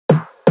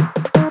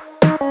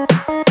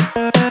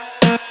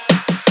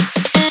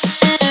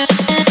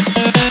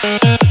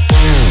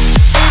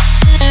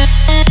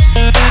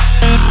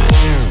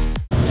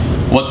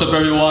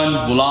everyone,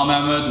 Ghulam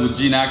Ahmed with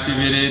Gene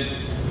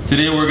Activated.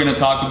 Today we're going to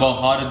talk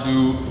about how to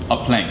do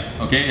a plank.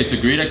 Okay, it's a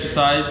great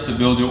exercise to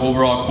build your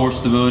overall core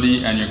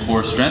stability and your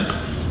core strength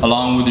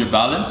along with your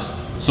balance.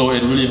 So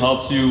it really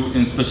helps you,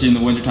 especially in the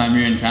winter time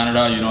here in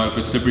Canada. You know, if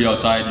it's slippery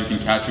outside, you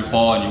can catch your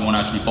fall and you won't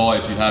actually fall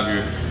if you have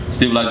your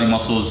stabilizing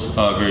muscles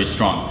very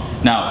strong.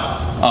 Now,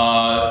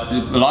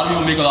 a lot of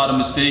people make a lot of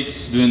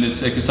mistakes doing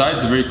this exercise.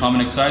 It's a very common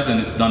exercise and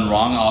it's done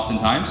wrong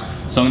oftentimes.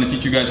 So I'm going to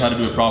teach you guys how to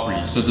do it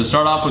properly. So to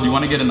start off with, you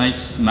want to get a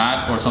nice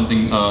mat or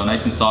something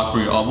nice and soft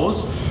for your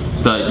elbows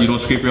so that you don't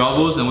scrape your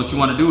elbows. And what you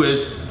want to do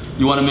is,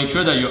 you want to make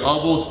sure that your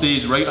elbow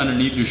stays right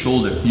underneath your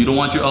shoulder. You don't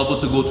want your elbow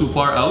to go too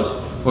far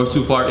out or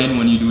too far in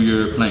when you do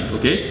your plank,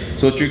 okay?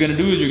 So what you're gonna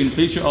do is you're gonna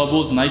place your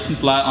elbows nice and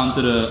flat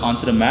onto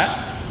the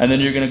mat, and then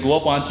you're gonna go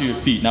up onto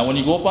your feet. Now when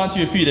you go up onto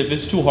your feet, if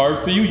it's too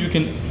hard for you, you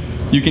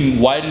can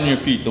widen your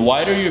feet. The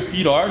wider your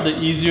feet are, the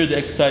easier the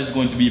exercise is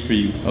going to be for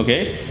you,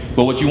 okay?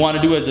 But what you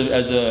wanna do as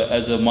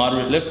a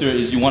moderate lifter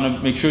is you wanna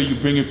make sure you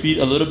bring your feet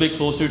a little bit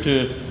closer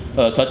to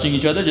touching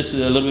each other, just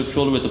a little bit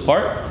shoulder width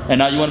apart. And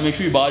now you want to make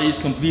sure your body is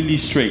completely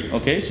straight,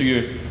 okay? So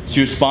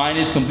your spine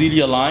is completely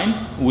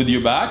aligned with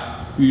your back.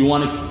 You don't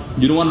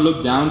want to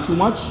look down too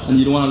much, and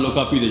you don't want to look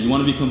up either. You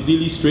want to be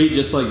completely straight,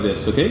 just like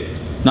this, okay?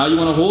 Now you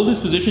want to hold this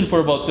position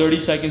for about 30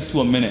 seconds to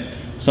a minute.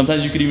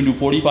 Sometimes you could even do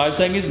 45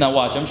 seconds. Now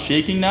watch, I'm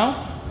shaking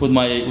now with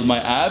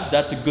my abs.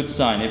 That's a good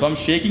sign. If I'm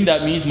shaking,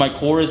 that means my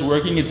core is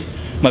working.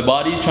 My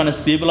body is trying to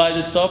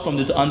stabilize itself from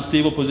this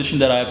unstable position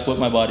that I have put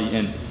my body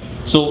in.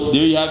 So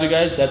there you have it,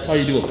 guys. That's how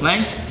you do a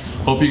plank.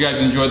 Hope you guys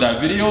enjoyed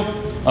that video.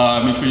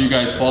 Make sure you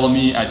guys follow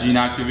me at Gene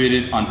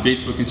Activated on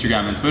Facebook,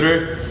 Instagram, and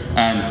Twitter.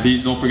 And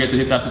please don't forget to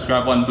hit that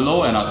subscribe button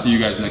below, and I'll see you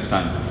guys next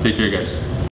time. Take care, guys.